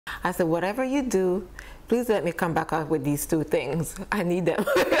I said, whatever you do, please let me come back out with these two things. I need them.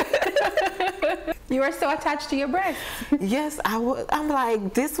 You are so attached to your breasts. Yes, I'm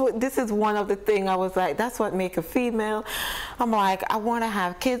like, this is one of the things I was like, that's what make a female. I'm like, I want to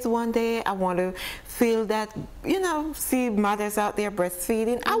have kids one day. I want to feel that, you know, see mothers out there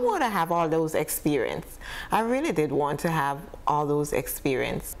breastfeeding. I want to have all those experiences. I really did want to have all those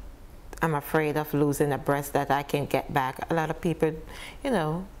experiences. I'm afraid of losing a breast that I can get back. A lot of people, you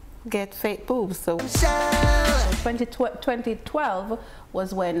know, get fake boobs. So 2012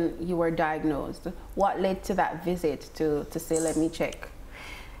 was when you were diagnosed. What led to that visit to say, let me check?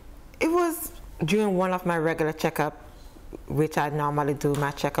 It was during one of my regular checkup, which I normally do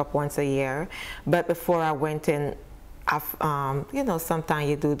my checkup once a year. But before I went in, you know, sometimes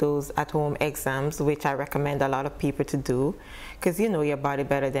you do those at-home exams, which I recommend a lot of people to do, because you know your body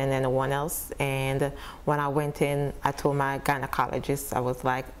better than anyone else. And when I went in, I told my gynecologist, I was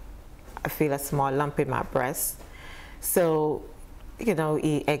like, I feel a small lump in my breast. So, you know,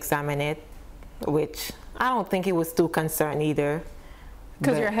 he examined it, which I don't think he was too concerned either.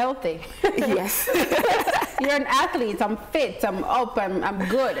 Because you're healthy. Yes. You're an athlete. I'm fit. I'm up. I'm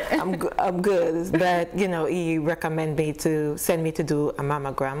good. I'm good. But, you know, he recommended me to send me to do a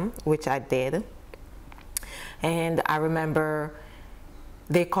mammogram, which I did. And I remember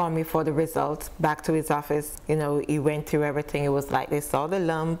they called me for the results back to his office. You know, he went through everything. It was like they saw the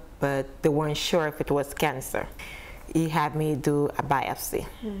lump, but they weren't sure if it was cancer. He had me do a biopsy.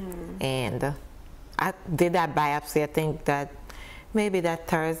 And I did that biopsy, I think that maybe that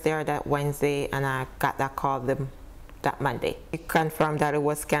Thursday or that Wednesday, and I got that call that Monday. He confirmed that it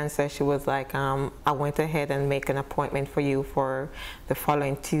was cancer. She was like, I went ahead and make an appointment for you for the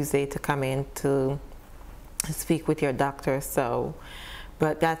following Tuesday to come in to speak with your doctor. So,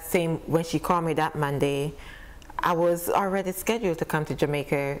 but that same, when she called me that Monday, I was already scheduled to come to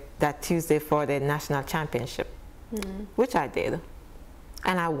Jamaica that Tuesday for the national championship, which I did.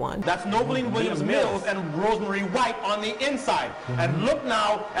 And I won. That's Novlene Williams-Mills and Rosemary White on the inside. And look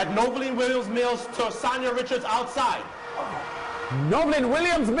now at Novlene Williams-Mills to Sonia Richards outside. Novlene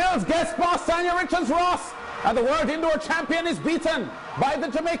Williams-Mills, guest boss Sonia Richards-Ross. And the world indoor champion is beaten by the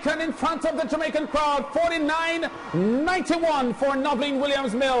Jamaican in front of the Jamaican crowd, 49-91 for Novlene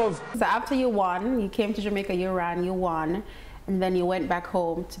Williams-Mills. So after you won, you came to Jamaica, you ran, you won. And then you went back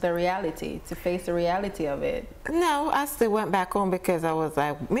home to the reality, to face the reality of it. No, I still went back home because I was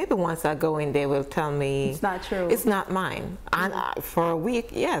like, maybe once I go in, they will tell me it's not true. It's not mine. And for a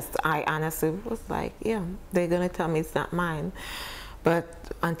week, yes, I honestly was like, yeah, they're gonna tell me it's not mine. But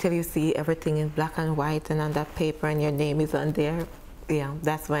until you see everything in black and white and on that paper and your name is on there, yeah,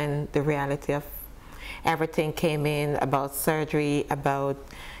 that's when the reality of everything came in, about surgery, about,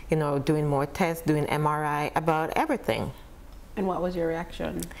 you know, doing more tests, doing MRI, about everything. And what was your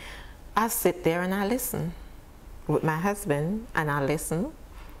reaction? I sit there and I listen with my husband, and I listen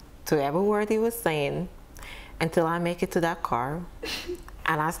to every word he was saying until I make it to that car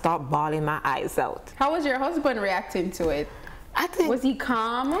and I start bawling my eyes out. How was your husband reacting to it? I think, was he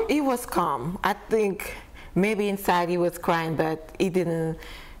calm? He was calm. I think maybe inside he was crying, but he didn't,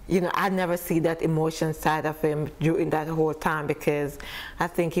 you know, I never see that emotion side of him during that whole time, because I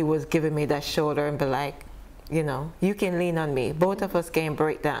think he was giving me that shoulder and be like, you know, you can lean on me. Both of us can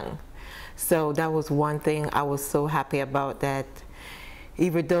break down. So that was one thing I was so happy about, that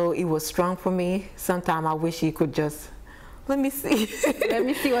even though he was strong for me, sometimes I wish he could just, let me see. Let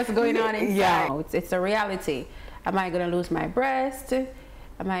me see what's going on inside. Yeah. It's a reality. Am I going to lose my breast?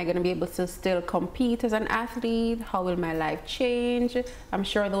 Am I going to be able to still compete as an athlete? How will my life change? I'm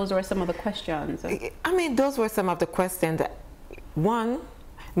sure those were some of the questions. I mean, those were some of the questions. That, one,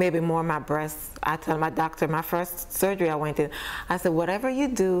 maybe more my breasts. I tell my doctor, my first surgery I went in, I said, whatever you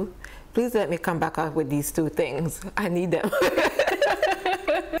do, please let me come back out with these two things. I need them.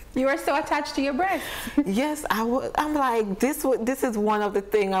 You are so attached to your breasts. Yes, I'm like, this is one of the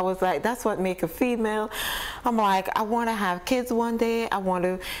things I was like, that's what make a female. I'm like, I want to have kids one day. I want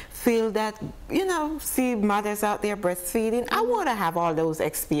to feel that, you know, see mothers out there breastfeeding. I want to have all those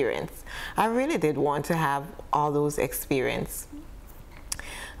experiences. I really did want to have all those experiences.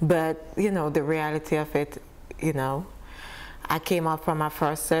 But, you know, the reality of it, you know, I came out from my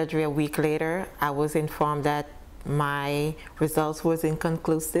first surgery a week later. I was informed that my results was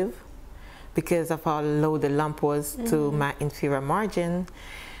inconclusive because of how low the lump was to my inferior margin.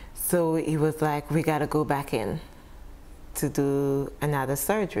 So he was like, we got to go back in to do another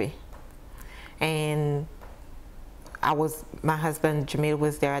surgery. And my husband Jamil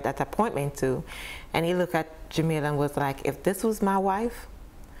was there at that appointment too. And he looked at Jamil and was like, if this was my wife,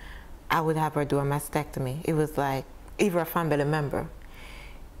 I would have her do a mastectomy. It was like, even a family member.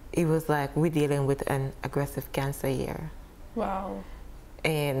 he was like, we're dealing with an aggressive cancer here. Wow.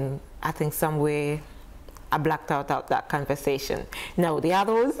 And I think some way I blacked out that conversation. No, the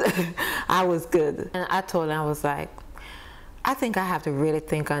others, I was good. And I told him, I was like, I think I have to really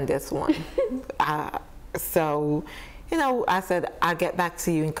think on this one. So, you know, I said, I'll get back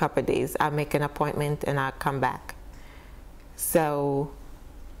to you in a couple of days. I'll make an appointment and I'll come back. So,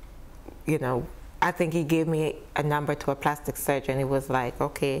 you know, I think he gave me a number to a plastic surgeon. He was like,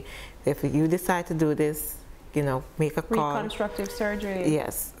 okay, if you decide to do this, you know, make a call. Reconstructive surgery.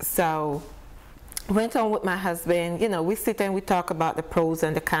 Yes. So went on with my husband. You know, we sit and we talk about the pros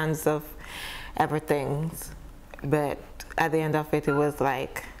and the cons of everything. But at the end of it, it was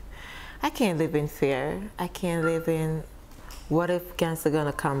like, I can't live in fear. I can't live in, what if cancer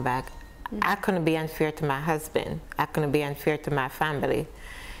gonna come back? I couldn't be unfair to my husband. I couldn't be unfair to my family.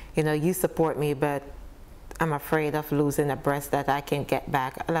 You know, you support me, but I'm afraid of losing a breast that I can get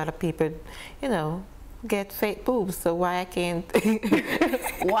back. A lot of people, you know, get fake boobs, so why I can't?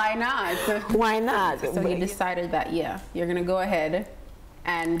 Why not? Why not? So you decided that, yeah, you're gonna go ahead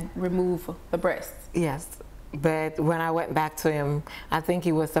and remove the breast. Yes, but when I went back to him, I think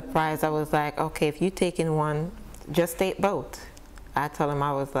he was surprised. I was like, okay, if you're taking one, just take both. I told him,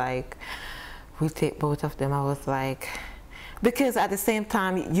 I was like, we take both of them. I was like, because at the same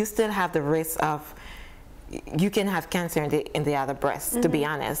time, you still have the risk of, you can have cancer in the other breast, to be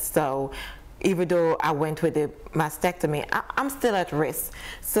honest. So even though I went with the mastectomy, I'm still at risk.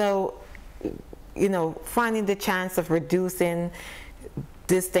 So, you know, finding the chance of reducing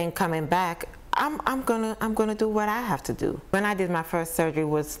this thing coming back, I'm gonna do what I have to do. When I did my first surgery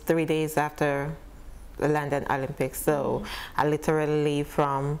was 3 days after the London Olympics. So I literally leave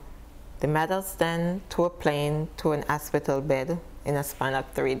from the medal stand to a plane to an hospital bed in a span of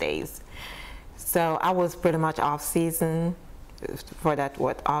 3 days. So I was pretty much off season for that,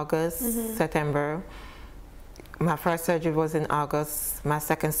 what, August, September. My first surgery was in August. My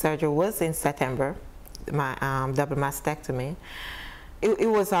second surgery was in September, my double mastectomy. It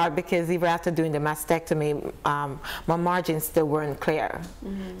was hard because even after doing the mastectomy, my margins still weren't clear.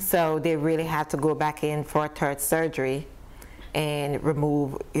 So they really had to go back in for a third surgery and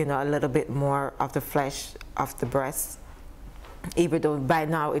remove, you know, a little bit more of the flesh of the breast, even though by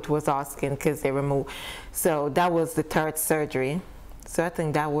now it was all skin because they removed. So that was the third surgery. So I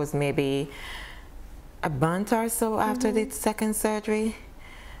think that was maybe a month or so after the second surgery.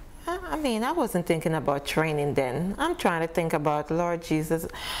 I mean, I wasn't thinking about training then. I'm trying to think about, Lord Jesus,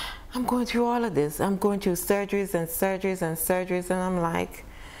 I'm going through all of this. I'm going through surgeries and surgeries and surgeries, and I'm like,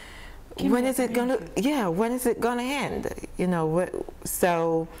 when is it gonna, when is it gonna end? You know,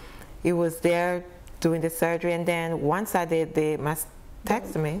 so it was there doing the surgery, and then once I did the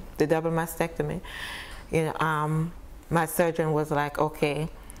mastectomy, the double mastectomy, you know, my surgeon was like, okay,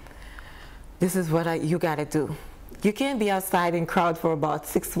 this is what you gotta do. You can't be outside in crowd for about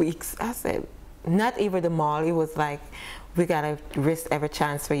 6 weeks. I said, not even the mall. It was like, we gotta risk every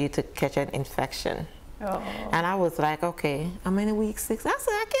chance for you to catch an infection. And I was like, okay, how many weeks? 6? I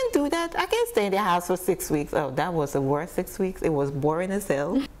said, I can't do that. I can't stay in the house for 6 weeks. Oh, that was the worst 6 weeks. It was boring as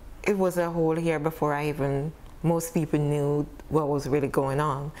hell. It was a whole year before most people knew what was really going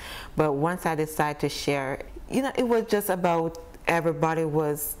on. But once I decided to share, you know, it was just about, everybody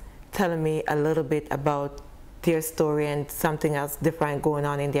was telling me a little bit about their story and something else different going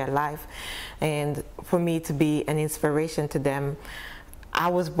on in their life. And for me to be an inspiration to them, I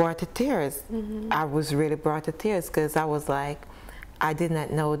was brought to tears. I was really brought to tears because I was like, I did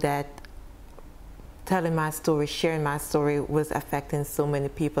not know that telling my story, sharing my story was affecting so many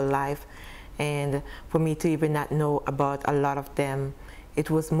people's life. And for me to even not know about a lot of them,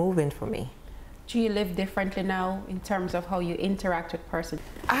 it was moving for me. Do you live differently now in terms of how you interact with person?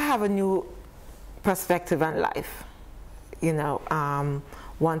 I have a new perspective on life. You know,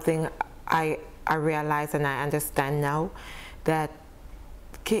 one thing I realize and I understand now, that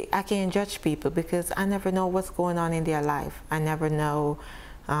I can't judge people because I never know what's going on in their life. I never know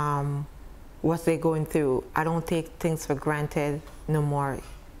what they're going through. I don't take things for granted no more,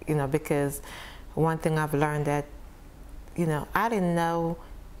 you know, because one thing I've learned that, you know, I didn't know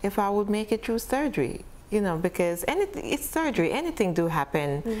if I would make it through surgery, you know, because it's surgery, anything do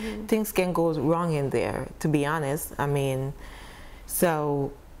happen. Things can go wrong in there, to be honest. I mean,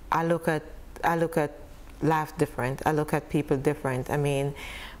 so I look at life different. I look at people different. I mean,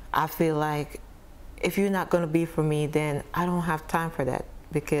 I feel like if you're not going to be for me, then I don't have time for that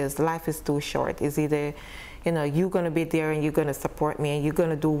because life is too short. It's either, you know, you're going to be there and you're going to support me and you're going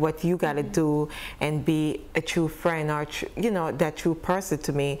to do what you got to do and be a true friend or, you know, that true person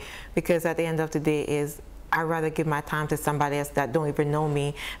to me, because at the end of the day is I'd rather give my time to somebody else that don't even know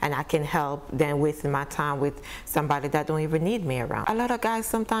me and I can help than wasting my time with somebody that don't even need me around. A lot of guys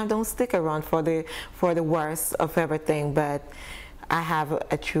sometimes don't stick around for the worst of everything, but I have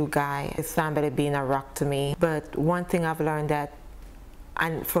a true guy. It's somebody being a rock to me. But one thing I've learned that,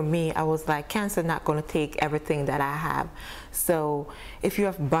 and for me, I was like, cancer not going to take everything that I have. So if you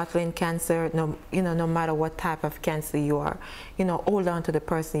have battling cancer, no matter what type of cancer you are, hold on to the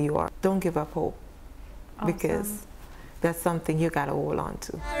person you are. Don't give up hope. Awesome. Because that's something you got to hold on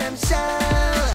to.